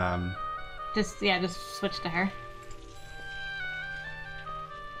 Just switch to her.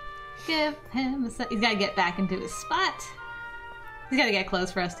 Give him a he's gotta get back into his spot. He's gotta get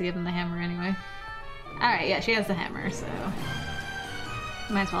close for us to give him the hammer anyway. Alright, yeah, she has the hammer, so...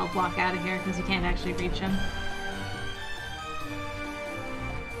 Might as well walk out of here, because you can't actually reach him.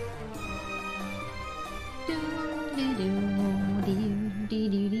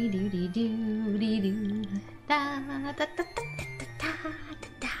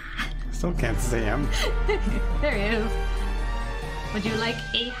 Still can't see him. There he is. Would you like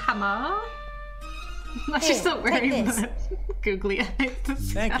a hammer? She's still wearing the googly eyes.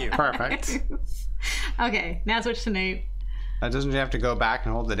 Thank you. Perfect. Okay, now switch to Nate. Doesn't she have to go back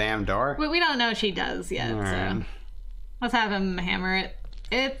and hold the damn door? We don't know she does yet, Right. so let's have him hammer it.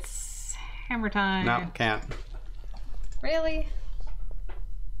 It's hammer time. No, can't. Really?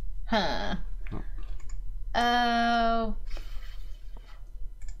 Huh. Oh.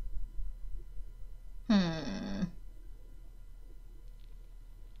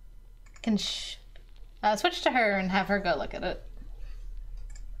 Can switch to her and have her go look at it.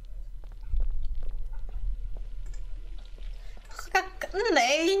 An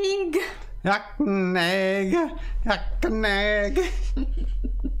egg. An egg. An egg.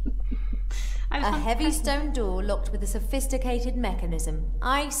 A heavy stone door locked with a sophisticated mechanism.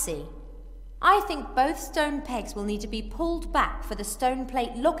 I see. I think both stone pegs will need to be pulled back for the stone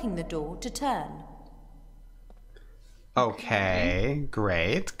plate locking the door to turn. Okay,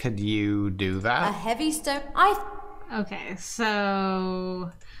 great. Could you do that? A heavy stone... Okay, so...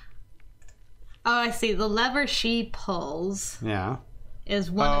 Oh, I see. The lever she pulls... Yeah.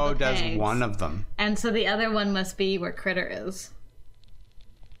 Is one of the pegs. Does one of them. And so the other one must be where Critter is.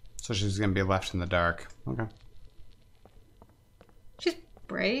 So she's gonna be left in the dark. Okay. She's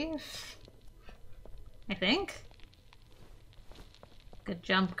brave. I think. Good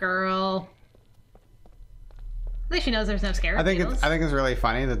jump, girl. At least she knows there's no scare. I think it's really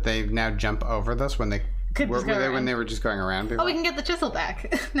funny that they now jump over this when they when they were just going around before. Oh, we can get the chisel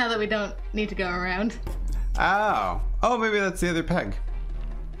back now that we don't need to go around. Oh, maybe that's the other peg.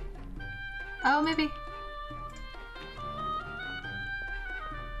 Oh, maybe.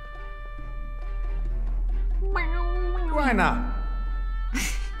 Why not?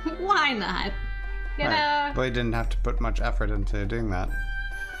 Why not? You know. Blade didn't have to put much effort into doing that.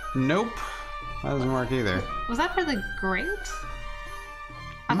 Nope. That doesn't work either. Was that for the grate?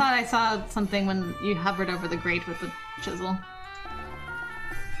 I thought I saw something when you hovered over the grate with the chisel.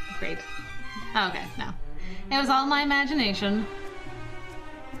 Grate. Oh, okay, no. It was all my imagination.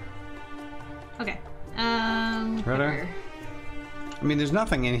 Okay. Ritter. I mean, there's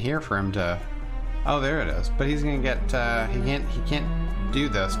nothing in here for him to... Oh, there it is. But he's gonna get, he can't do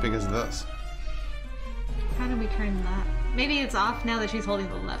this because of this. How do we turn that? Maybe it's off now that she's holding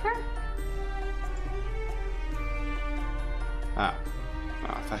the lever? Oh,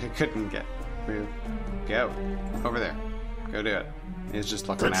 I thought he couldn't get... Go. Over there. Go do it. He's just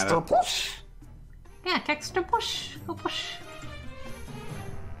looking at it. Yeah, text to push. Go push.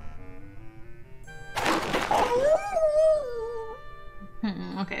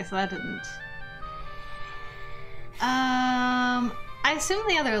 Okay, so that didn't. I assume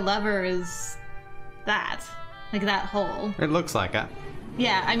the other lever is that. Like that hole. It looks like it.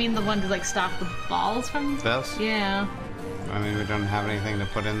 Yeah, I mean the one to like stop the balls from... This? Yeah. I mean, we don't have anything to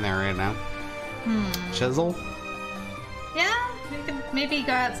put in there right now. Chisel? Yeah, we could maybe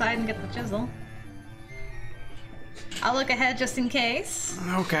go outside and get the chisel. I'll look ahead just in case.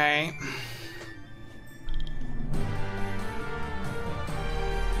 Okay.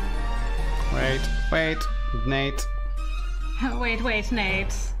 Wait, Nate. Wait,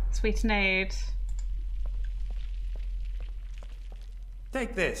 Nate. Sweet Nate.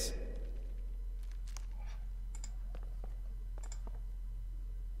 Take this.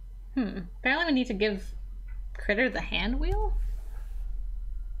 Apparently we need to give Critter the hand wheel?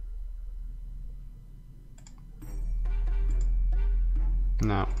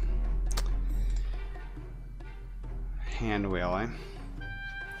 No. Hand wheel, eh?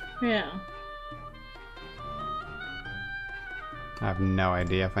 Yeah. I have no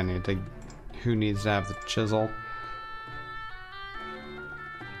idea if I need to... Who needs to have the chisel?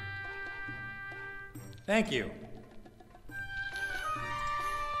 Thank you.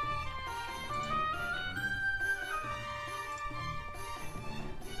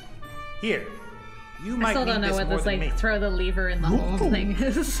 Here. You might I still don't know what this like throw the lever in the hole thing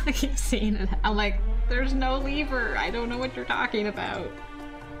is. I keep seeing it. I'm like, there's no lever. I don't know what you're talking about.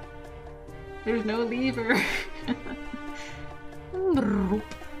 There's no lever.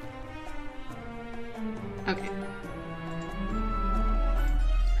 Okay.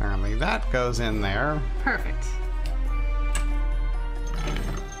 Apparently that goes in there. Perfect.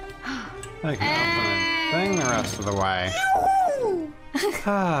 I can open the thing the rest of the way.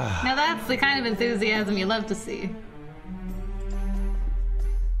 Now that's the kind of enthusiasm you love to see.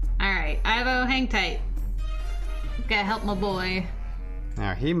 Alright, Ivo, hang tight. Gotta help my boy.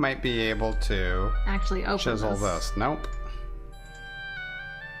 Now he might be able to actually open chisel this. Nope.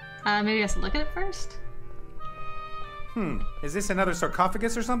 Maybe he has to look at it first? Is this another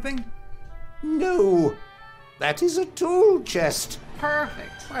sarcophagus or something? No. That is a tool chest.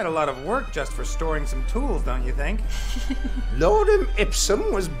 Perfect. Quite a lot of work just for storing some tools, don't you think? Lorem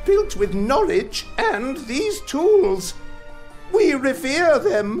Ipsum was built with knowledge and these tools. We revere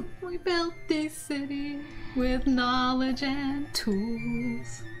them. We built this city with knowledge and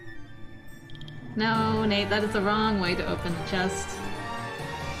tools. No, Nate, that is the wrong way to open a chest.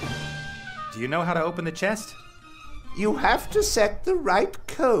 Do you know how to open the chest? You have to set the right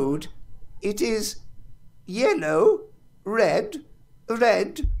code. It is yellow, red,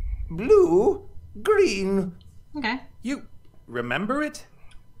 red, blue, green. Okay. You remember it?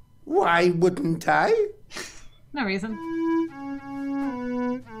 Why wouldn't I? No reason.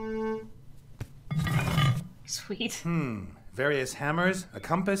 Sweet. Various hammers, a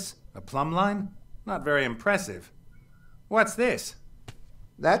compass, a plumb line? Not very impressive. What's this?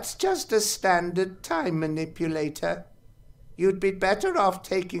 That's just a standard time manipulator. You'd be better off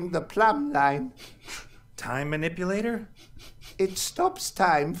taking the plumb line. Time manipulator? It stops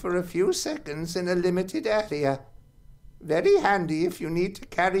time for a few seconds in a limited area. Very handy if you need to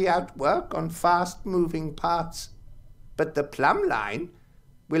carry out work on fast-moving parts. But the plumb line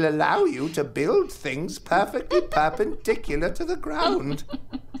will allow you to build things perfectly perpendicular to the ground.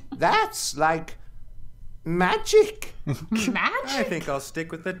 That's like magic. Magic? I think I'll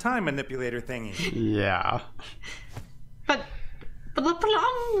stick with the time manipulator thingy. Yeah. But the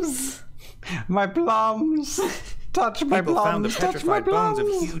plums! My plums! Touch my People plums! found the Touch my petrified bones of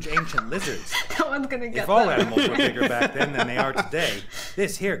plums! huge ancient lizards. No one's gonna get If all that. animals were bigger back then than they are today,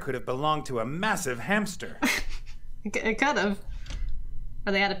 this here could have belonged to a massive hamster. It could have.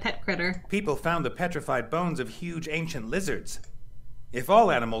 Or they had a pet critter. People found the petrified bones of huge ancient lizards. If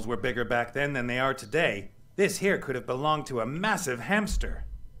all animals were bigger back then than they are today, this here could have belonged to a massive hamster.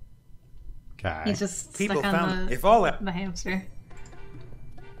 Okay. He's just People stuck on found the hamster.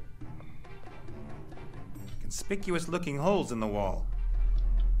 Conspicuous looking holes in the wall.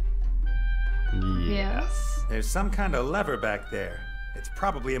 Yes. There's some kind of lever back there. It's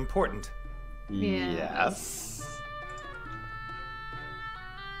probably important. Yes.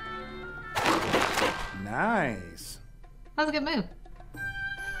 Nice. That was a good move.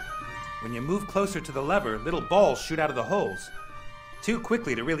 When you move closer to the lever, little balls shoot out of the holes. Too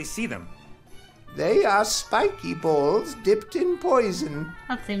quickly to really see them. They are spiky balls dipped in poison.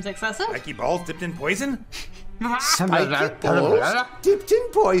 That seems excessive. Spiky balls dipped in poison? Spiky balls dipped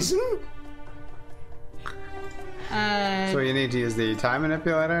in poison? So you need to use the time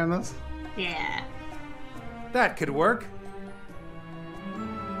manipulator in this? Yeah. That could work.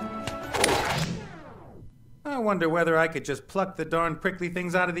 I wonder whether I could just pluck the darn prickly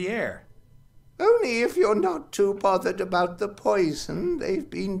things out of the air. Only if you're not too bothered about the poison they've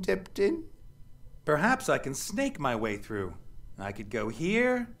been dipped in. Perhaps I can snake my way through. I could go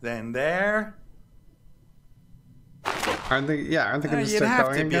here, then there. Aren't they going to You'd start have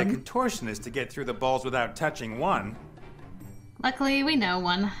going to be again? a contortionist to get through the balls without touching one. Luckily, we know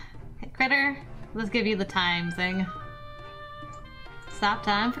one. Hey, Critter, let's give you the time thing. Stop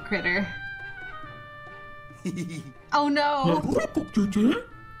time for Critter. Oh no!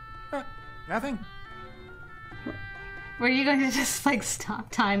 Nothing. Were you going to just like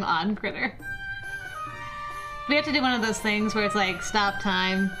stop time on Critter? We have to do one of those things where it's like stop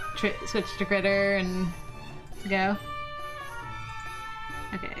time, switch to Critter, and go.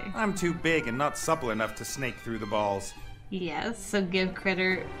 Okay. I'm too big and not supple enough to snake through the balls. Yes, so give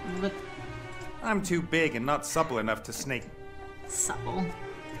Critter the... I'm too big and not supple enough to snake... Supple.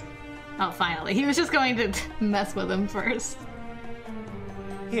 Oh, finally. He was just going to mess with him first.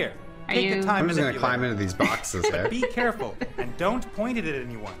 Here, Are take you... the time I'm just going to climb into these boxes there. Be careful, and don't point it at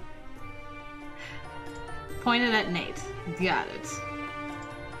anyone. Point it at Nate. Got it.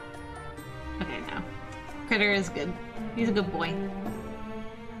 Okay, now. Critter is good. He's a good boy.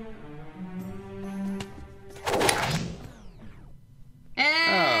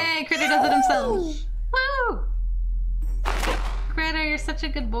 Hey! Critter does it himself! Woo! Critter, you're such a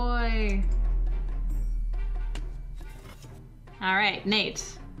good boy. Alright,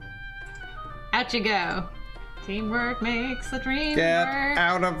 Nate. Out you go. Teamwork makes the dream Get work.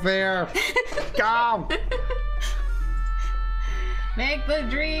 out of there! Go! Make the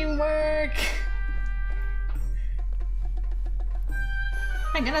dream work!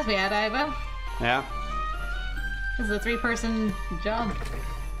 Thank goodness we had Iva. Yeah. This is a 3-person job.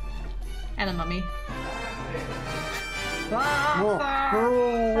 And a mummy.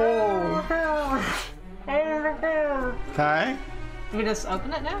 Okay. Do we just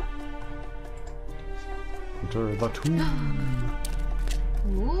open it now? Enter the tomb.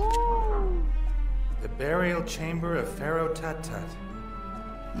 Ooh. The burial chamber of Pharaoh Tut-Tut.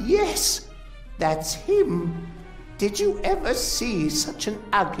 Yes, that's him. Did you ever see such an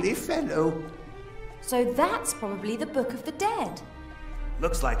ugly fellow? So that's probably the Book of the Dead.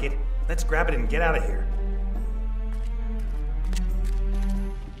 Looks like it. Let's grab it and get out of here.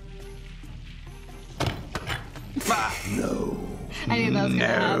 No. I knew that was gonna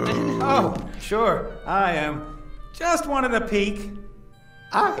happen. Oh, sure, I am. Just wanted a peek.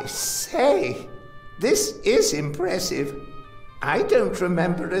 I say, this is impressive. I don't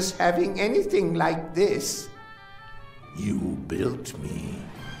remember us having anything like this. You built me,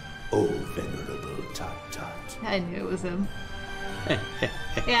 oh venerable Tut-Tut. I knew it was him.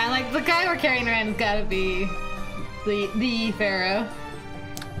 Yeah, like the guy we're carrying around has gotta be the Pharaoh.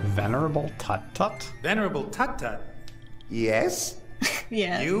 Venerable Tut-Tut? Venerable Tut-Tut? Yes?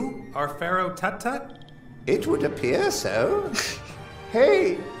 Yeah. You are Pharaoh Tut-Tut? It would appear so.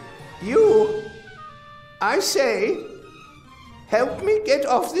 Hey, you! I say, help me get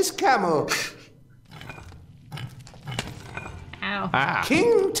off this camel. Ow. Ah.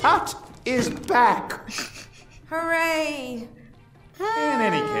 King Tut is back. Hooray! In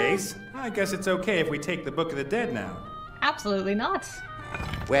any case, I guess it's okay if we take the Book of the Dead now. Absolutely not.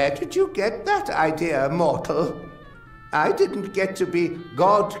 Where did you get that idea, mortal? I didn't get to be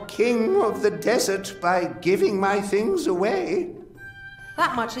God King of the desert by giving my things away.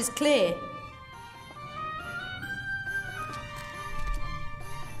 That much is clear.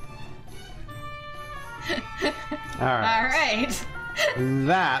 Alright.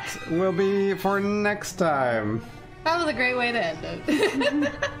 That will be for next time. That was a great way to end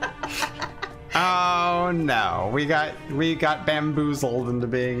it. Oh no, we got bamboozled into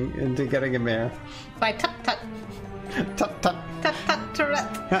getting him there. By Tut Tut. Tut tut. Tut Tut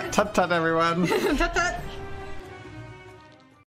Tourette. Tut tut everyone. Tut Tut.